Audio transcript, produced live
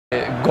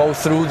go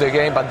through the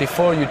game, but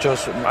before you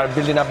just are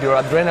building up your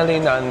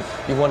adrenaline and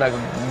you want to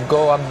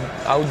go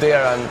out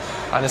there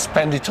and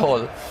spend it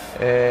all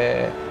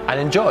and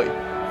enjoy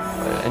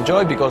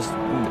because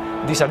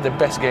these are the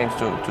best games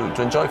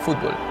to enjoy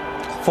football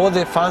for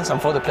the fans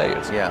and for the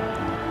players. Yeah.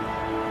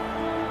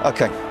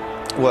 Okay.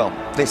 Well,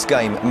 this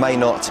game may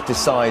not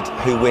decide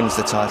who wins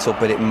the title,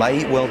 but it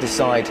may well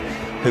decide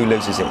who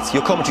loses it.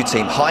 Your commentary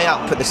team high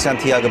up at the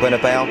Santiago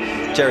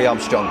Bernabeu, Jerry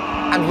Armstrong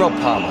and Rob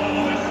Palmer.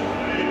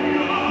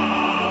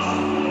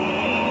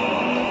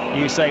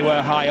 You say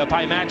we're high up.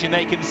 I imagine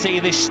they can see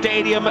this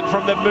stadium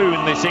from the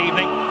moon this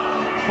evening.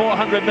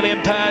 400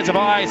 million pairs of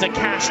eyes are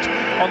cast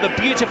on the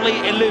beautifully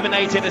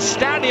illuminated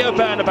Estadio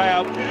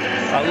Bernabeu,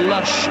 a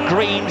lush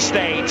green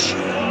stage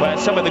where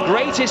some of the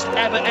greatest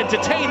ever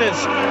entertainers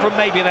from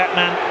maybe that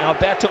man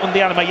Alberto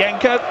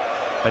Undiana-Mayenko,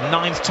 the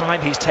 9th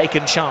time he's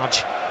taken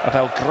charge of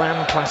El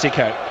Gran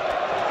Clasico.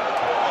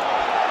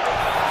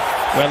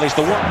 Well, is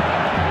the one.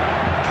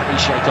 Can he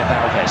shake up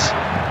Alves?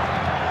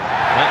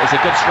 That is a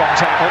good strong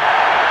tackle.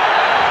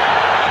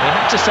 We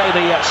have to say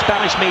the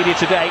Spanish media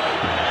today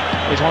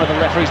is one of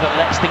the referees that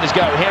lets things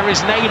go. Here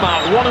is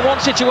Neymar, one-on-one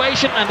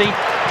situation, and he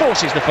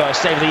forces the first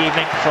save of the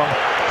evening from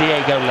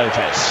Diego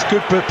Lopez.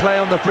 Good play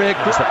on the break.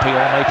 That's the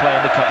PR may play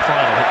in the cup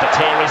final. But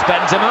here is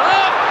Benzema,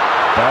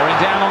 bearing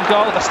down on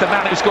goal. That's the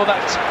man who scored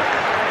that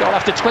goal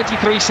after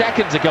 23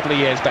 seconds a couple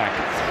of years back.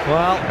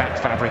 Well, back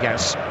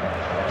Fabregas.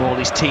 Ball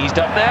is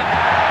teased up there,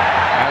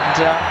 and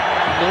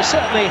there's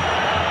certainly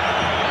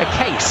a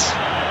case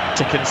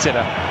to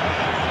consider.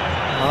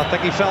 I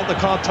think he felt the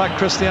contact.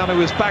 Cristiano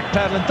was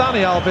backpedaling.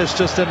 Dani Alves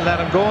just didn't let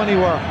him go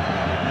anywhere.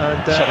 And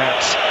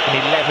shutouts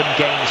in 11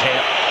 games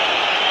here.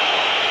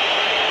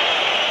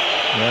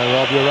 Yeah,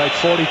 Rob, you're right.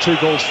 42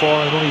 goals for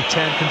and only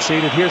 10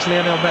 conceded. Here's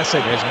Lionel Messi.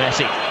 Here's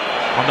Messi.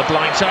 On the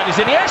blind side is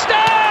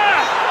Iniesta!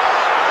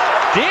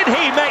 Did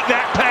he make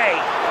that pay?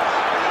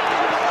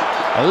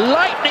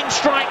 Lightning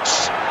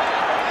strikes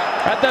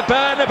at the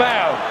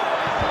Bernabeu.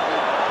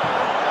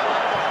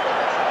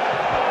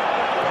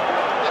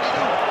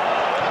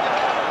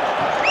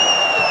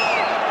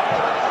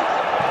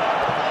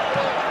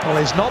 Well,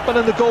 he's not been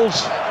in the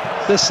goals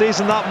this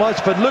season that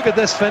much, but look at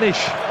this finish.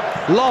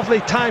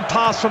 Lovely time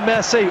pass from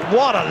Messi.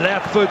 What a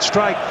left foot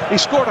strike. He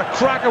scored a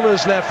cracker with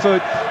his left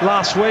foot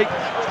last week.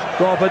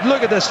 Well, but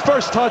look at this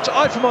first touch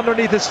out from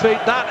underneath his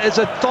feet. That is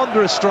a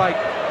thunderous strike.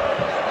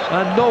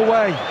 And no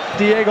way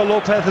Diego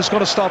Lopez is going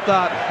to stop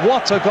that.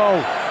 What a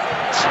goal.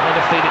 Trying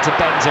to feed it to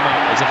Benzema.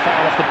 There's a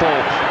foul off the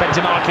ball.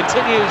 Benzema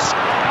continues.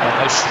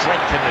 No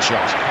strength in the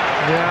shot.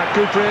 Yeah,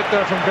 good break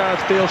there from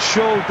Gareth Bale.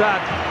 Showed that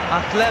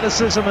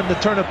athleticism and the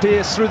turn of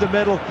pace through the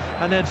middle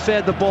and then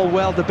fed the ball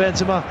well to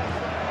Benzema.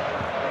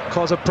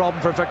 Cause a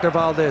problem for Victor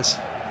Valdez.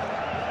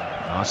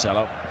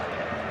 Marcelo.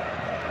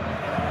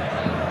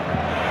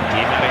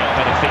 Di Maria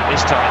better feet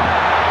this time.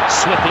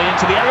 Swiftly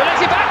into the area.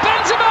 Lets it back.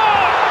 Benzema!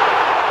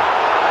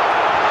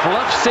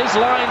 Fluffs his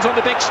lines on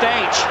the big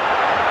stage.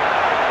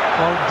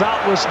 Well, that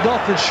was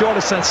nothing short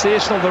of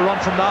sensational, the run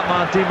from that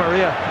man, Di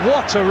Maria.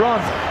 What a run.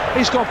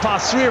 He's gone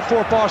past 3 or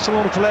 4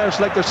 Barcelona players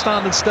like they're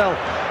standing still.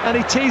 And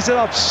he tees it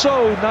up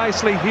so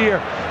nicely here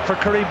for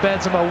Karim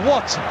Benzema.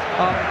 What?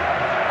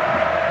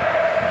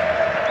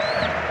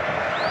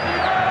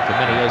 For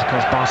many years,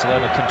 because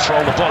Barcelona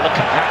control the ball. Look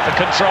at that, the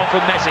control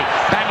from Messi.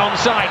 Bang on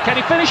side. Can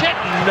he finish it?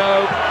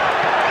 No.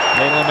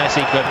 Lionel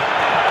Messi couldn't.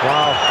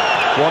 Wow.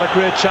 What a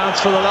great chance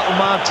for the little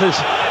man to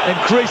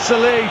increase the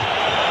lead.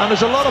 And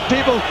there's a lot of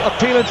people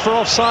appealing for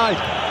offside.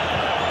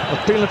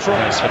 Appealing for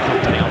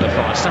company on the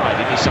far side.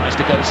 He decides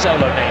to go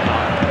solo.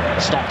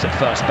 Neymar stopped at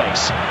first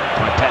base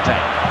by Pepe.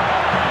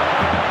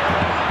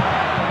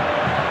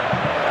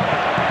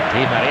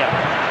 Di Maria,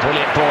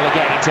 brilliant ball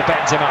again to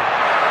Benzema.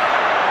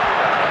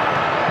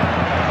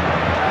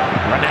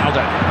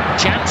 Ronaldo,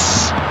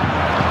 chance.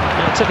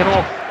 And it took it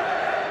off.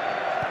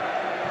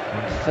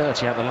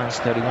 30 out of the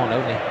last 31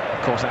 only.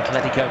 Of course,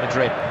 Atletico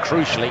Madrid,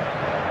 crucially,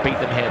 beat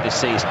them here this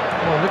season.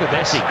 Oh, look at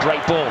Messi,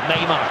 great ball.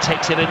 Neymar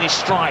takes it in his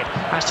stride,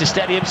 has to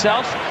steady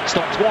himself.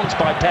 Stopped once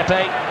by Pepe,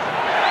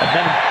 and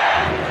then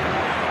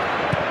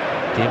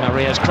Di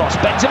Maria's cross.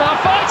 Benzema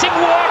fighting.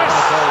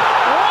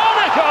 What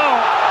a goal!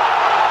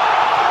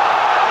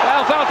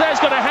 Well, Valdez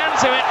got a hand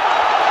to it.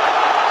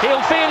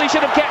 He'll feel he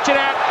should have kept it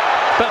out,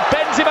 but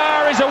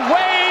Benzema is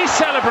away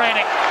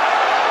celebrating.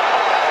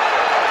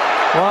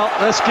 Well,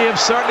 this game's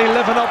certainly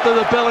living up to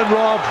the billing,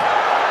 Rob.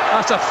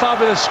 That's a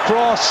fabulous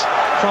cross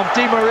from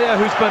Di Maria,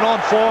 who's been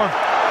on form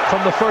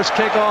from the first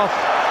kick-off.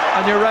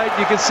 And you're right,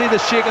 you can see the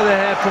shake of the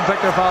head from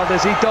Victor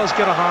Valdez. He does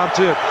get a hand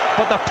to it.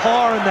 But the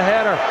power in the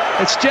header,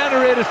 it's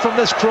generated from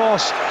this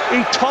cross.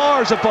 He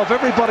towers above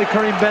everybody,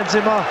 Karim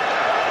Benzema.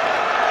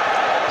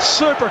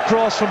 Super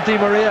cross from Di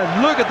Maria.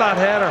 Look at that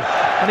header.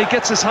 And he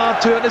gets his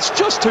hand to it. It's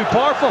just too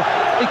powerful.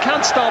 He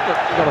can't stop it.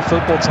 We've got a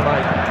football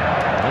tonight.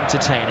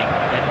 Entertaining,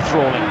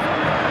 enthralling.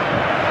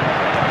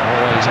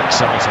 Always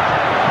exciting.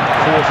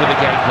 Fourth of the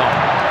game gone.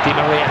 Di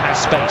Maria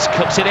has space,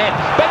 cuts it in.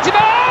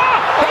 Benzema!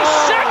 He's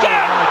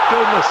second! My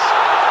goodness.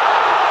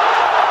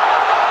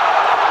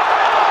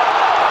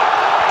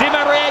 Di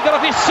Maria got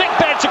off his 6th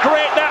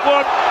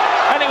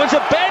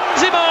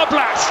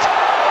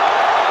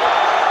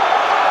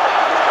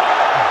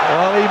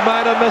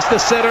have missed the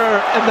sitter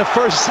in the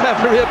first 7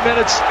 or 8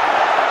 minutes,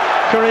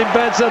 Karim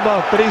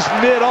Benzema, but he's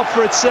made up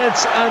for it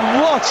since.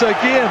 And what a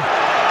game!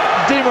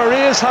 Di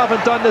Maria's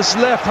haven't done this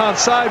left-hand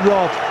side,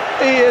 Rob.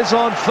 He is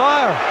on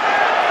fire.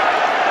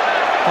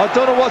 I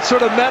don't know what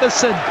sort of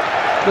medicine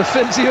the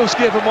physios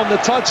give him on the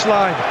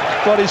touchline,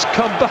 but he's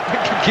come back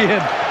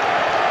again,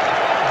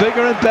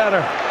 bigger and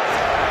better.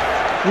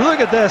 Look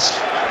at this.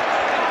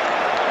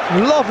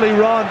 Lovely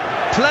run,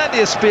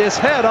 plenty of space,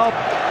 head up,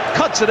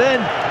 cuts it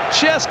in,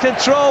 chest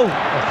control.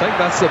 I think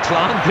that's the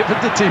plan given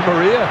to Di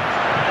Maria.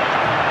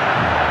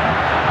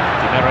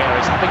 Di Maria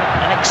is having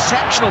an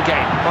exceptional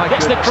game.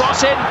 Gets the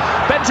cross in,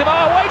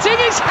 Benzema waiting,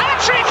 his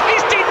hat-trick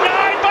is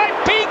denied by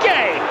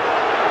Piqué.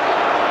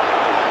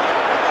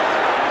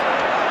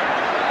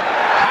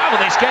 How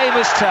this game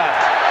has turned.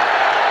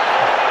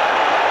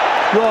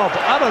 Rob,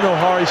 I don't know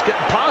how he's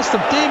getting past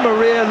him. Di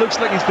Maria looks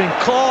like he's been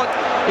caught.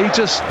 He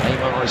just...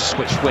 Neymar has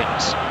switched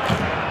wings.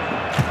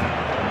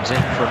 Comes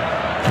in from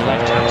the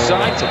left-hand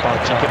side.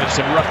 Given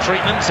some rough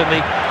treatments in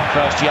the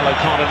first yellow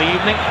card of the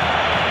evening.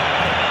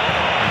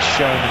 And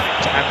shown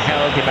to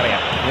Angel Di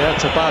Maria. Yeah,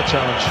 it's a bad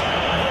challenge.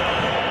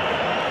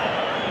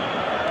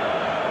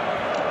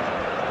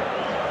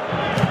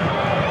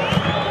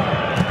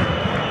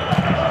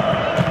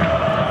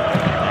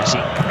 Messi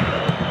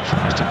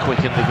tries to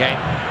quicken the game.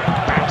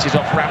 Bounces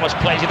off Ramos,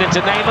 plays it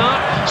into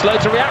Neymar. Slow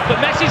to react, but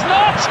Messi's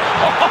not!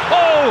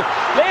 Oh,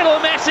 little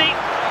Messi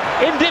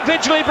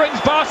individually brings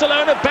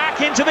Barcelona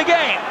back into the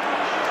game.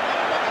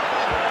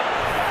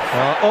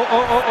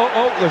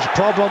 There's a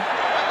problem.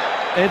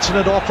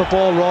 Incident off the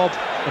ball, Rob.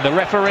 And the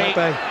referee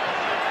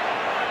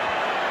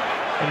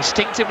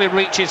instinctively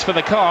reaches for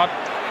the card.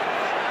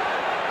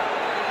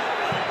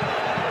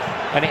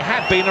 And it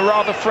had been a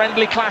rather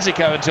friendly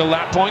Clasico until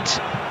that point.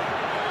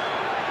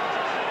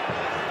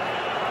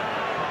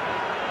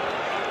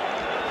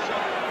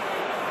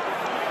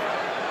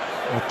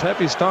 Well,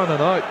 Pepe's down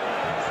and out.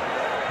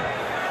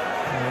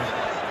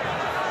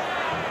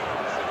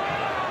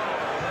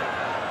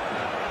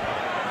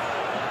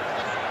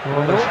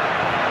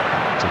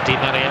 So Di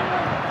Maria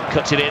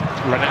cuts it in.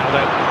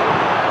 Ronaldo,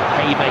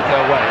 haymaker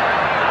away.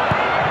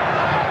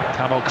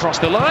 Come across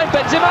the line.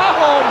 Benzema.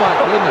 Oh my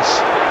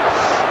goodness!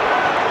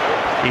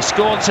 He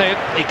scored 2.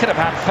 He could have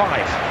had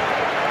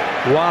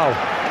 5. Wow.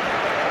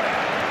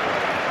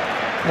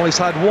 Well, he's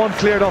had one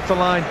cleared off the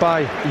line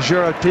by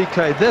Gerard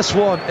Piqué. This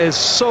one is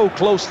so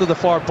close to the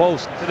far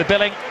post. To the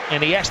billing,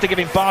 Iniesta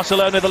giving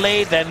Barcelona the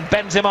lead, then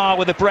Benzema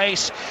with a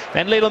brace,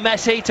 then Lionel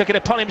Messi took it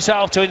upon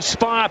himself to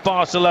inspire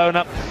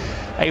Barcelona.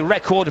 A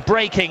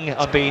record-breaking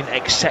of being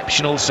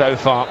exceptional so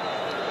far.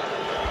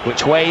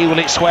 Which way will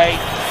it sway?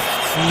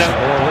 No.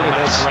 Look at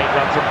this. Great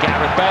run from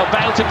Gareth Bale.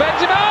 Bale to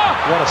Benzema!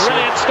 What a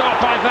brilliant stop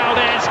by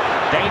Valdez.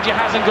 Danger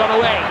hasn't gone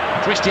away.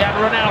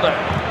 Cristiano Ronaldo.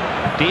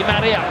 Di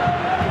Maria.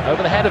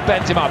 Over the head of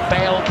Benzema,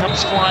 Bale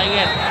comes flying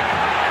in.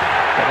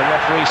 But the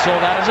referee saw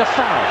that as a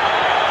foul.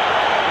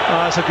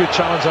 That's a good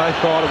challenge, I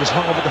thought. It was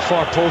hung up at the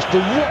far post.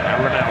 But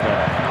now Ronaldo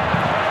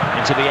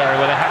into the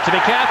area where they have to be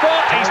careful.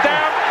 He's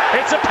down.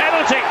 It's a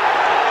penalty.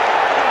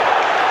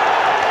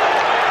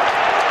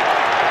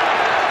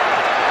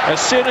 As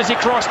soon as he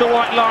crossed the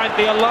white line,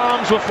 the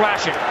alarms were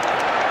flashing.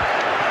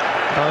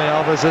 Dani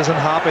Alves isn't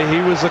happy. He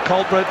was the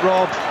culprit,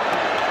 Rob.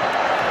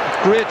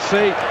 Great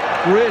feat.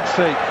 Great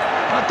feat.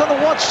 I don't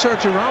know what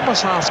Sergio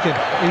Ramos asking.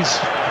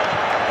 Is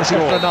he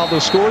if Ronaldo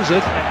scores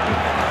it?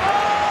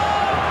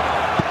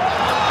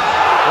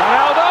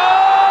 Ronaldo!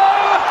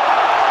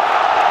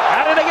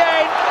 At it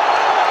again!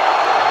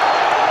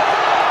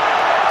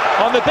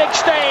 On the big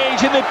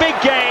stage, in the big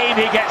game,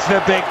 he gets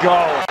the big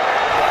goal.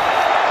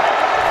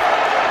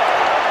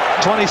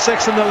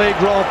 26 in the league,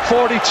 Rob.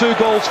 42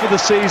 goals for the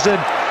season.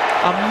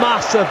 A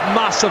massive,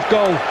 massive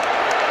goal.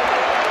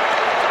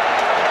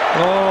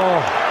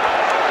 Oh.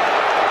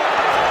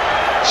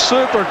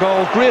 Super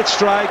goal, great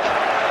strike.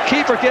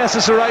 Keeper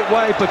guesses the right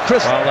way, but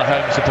Chris... Well, the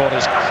home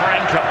supporters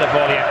crank up the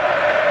volume.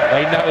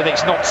 They know that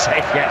it's not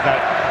safe yet, though.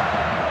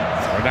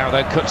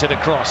 Ronaldo cuts it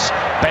across.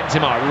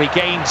 Benzema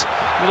regains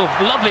a little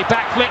lovely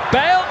back flick.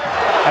 Bale,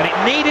 and it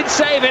needed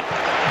saving.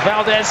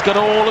 Valdez got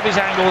all of his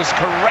angles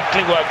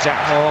correctly worked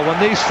out. Oh, when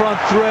these front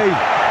three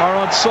are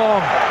on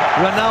song,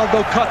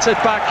 Ronaldo cuts it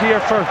back here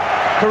for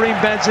Karim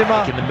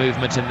Benzema. In the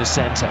movement in the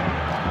centre.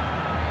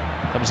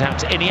 Comes out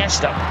to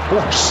Iniesta.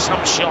 Oh,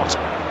 some shot.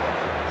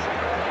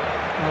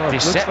 Oh, it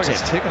looks like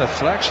it's taking a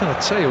flexion,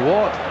 I'll tell you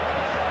what.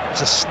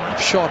 It's a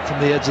snapshot from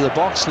the edge of the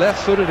box,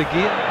 left-footed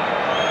again.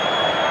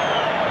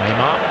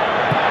 Neymar.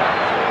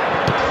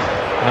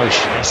 No,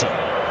 Messi.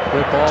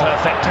 Good ball.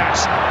 Perfect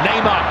pass.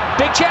 Neymar,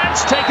 big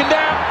chance, taken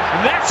down.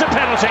 That's a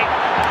penalty.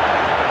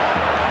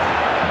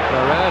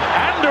 A red.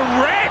 And a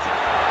red.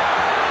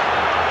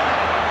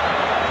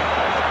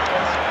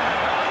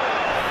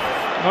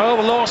 Well,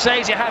 the law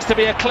says it has to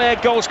be a clear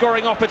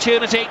goal-scoring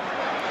opportunity.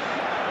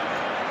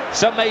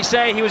 Some may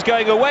say he was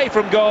going away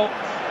from goal,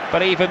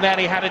 but even then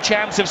he had a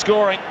chance of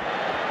scoring.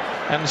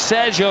 And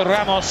Sergio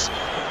Ramos,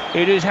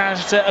 who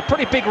has a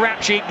pretty big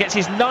rap sheet, gets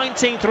his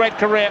 19th red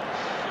career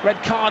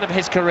red card of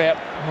his career.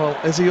 Well,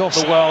 is he off?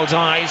 The world's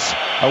eyes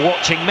are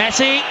watching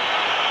Messi.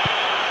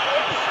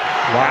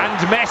 Wow.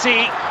 And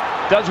Messi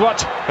does what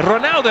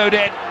Ronaldo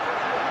did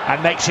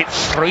and makes it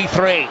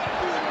 3-3.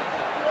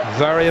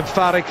 Very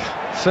emphatic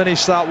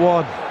finish, that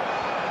one.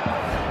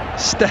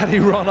 Steady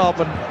run up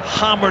and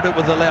hammered it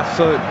with the left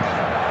foot.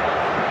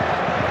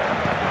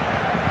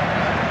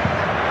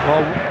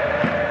 Well,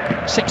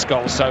 6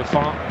 goals so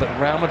far, but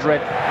Real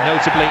Madrid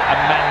notably a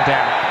man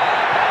down.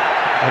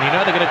 And you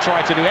know they're going to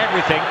try to do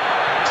everything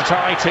to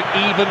try to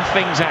even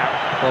things out.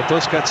 Well,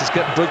 Busquets is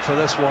getting booked for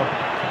this one.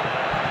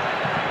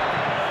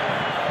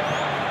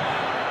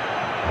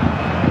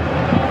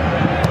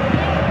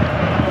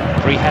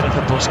 Free header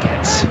for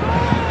Busquets.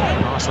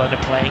 Barcelona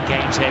playing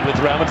games here with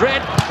Real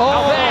Madrid.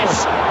 Oh!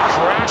 Alves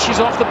crashes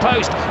off the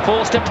post,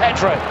 falls to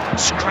Pedro,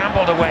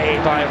 scrambled away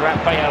by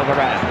Rafael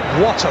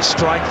Varane. What a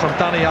strike from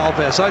Dani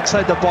Alves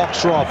outside the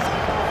box, Rob.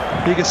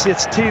 You can see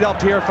it's teed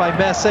up here by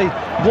Messi.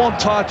 One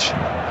touch,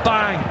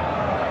 bang,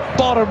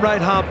 bottom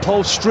right hand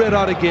post, straight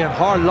out again.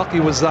 How lucky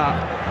was that?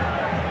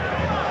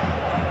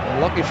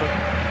 Lucky for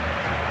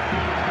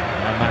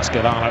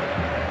Mascherano.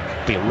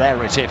 Be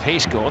rare if he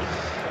scored.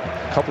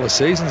 Couple of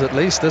seasons at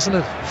least, isn't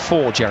it?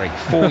 4, Jerry.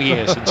 4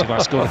 years since he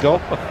last scored a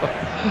goal.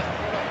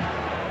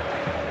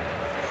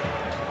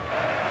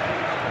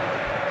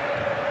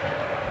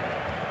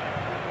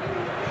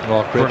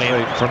 Oh,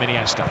 brilliant from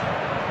Iniesta.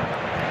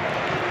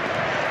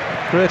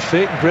 Great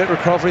feat and great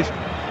recovery.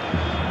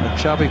 And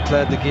Xavi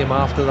played the game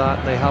after that,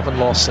 and they haven't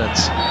lost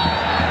since.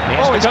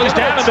 It goes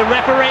down, and the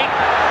referee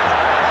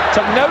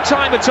took no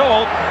time at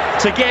all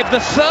to give the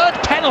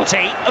 3rd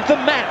penalty of the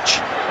match.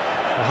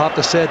 I have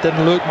to say, it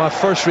didn't look, my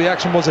first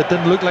reaction was it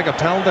didn't look like a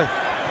penalty.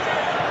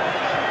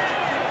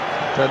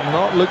 Did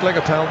not look like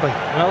a penalty.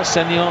 Well,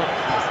 Senor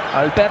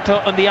Alberto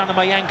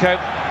Undiana-Mayenko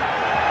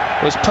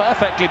was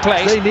perfectly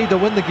placed. They need to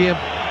win the game.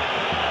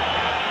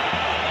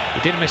 He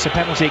did miss a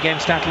penalty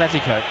against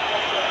Atletico.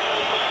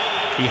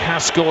 He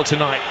has scored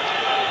tonight.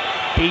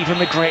 Even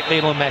the great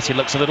Lionel Messi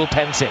looks a little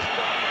pensive.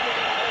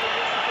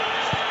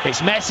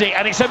 It's Messi,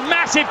 and it's a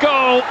massive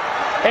goal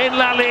in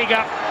La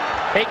Liga.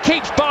 It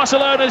keeps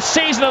Barcelona's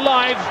season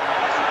alive,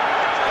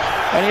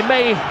 and it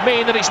may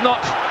mean that it's not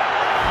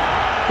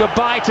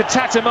goodbye to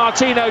Tata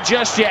Martino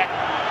just yet.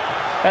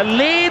 A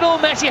Lionel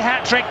Messi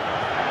hat-trick.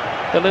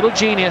 The little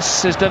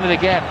genius has done it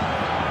again.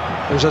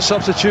 There's a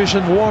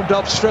substitution, warmed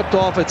up, stripped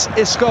off. It's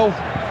Isco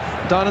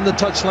down in the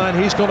touchline.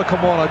 He's going to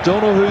come on. I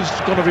don't know who's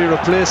going to be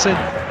replacing.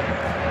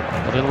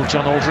 A little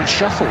John Aldridge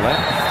shuffle there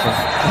from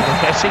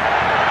Messi.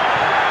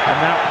 And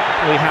now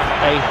we have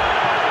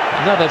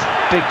another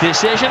big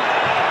decision.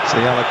 It's a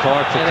yellow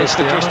card for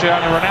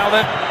Cristiano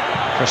Ronaldo.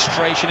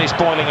 Frustration is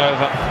boiling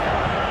over.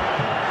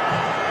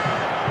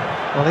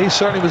 Well, he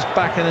certainly was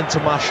backing into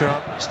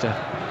Mascherano. Just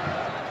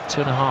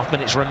 2.5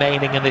 minutes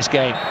remaining in this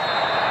game.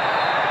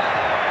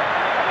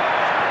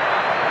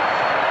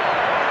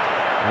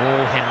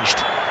 All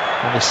hinged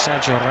on the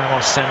Sergio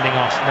Ramos sending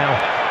off. Now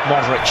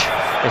Modric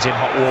is in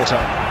hot water.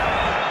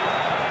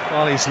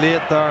 Well, he's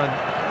late there, and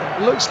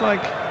it looks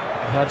like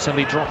I heard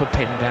somebody drop a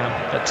pin down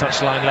at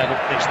touchline level.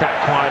 It's that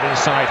quiet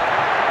inside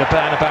the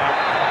Bernabeu.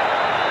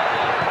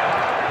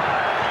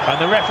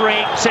 And the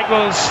referee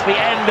signals the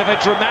end of a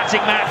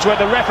dramatic match where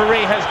the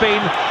referee has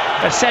been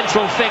a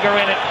central figure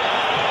in it.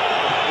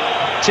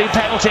 2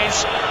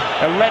 penalties,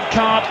 a red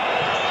card,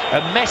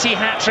 a Messi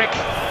hat-trick,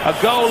 a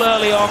goal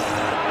early on.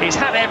 He's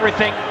had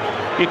everything.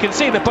 You can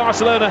see the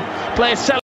Barcelona players celebrating.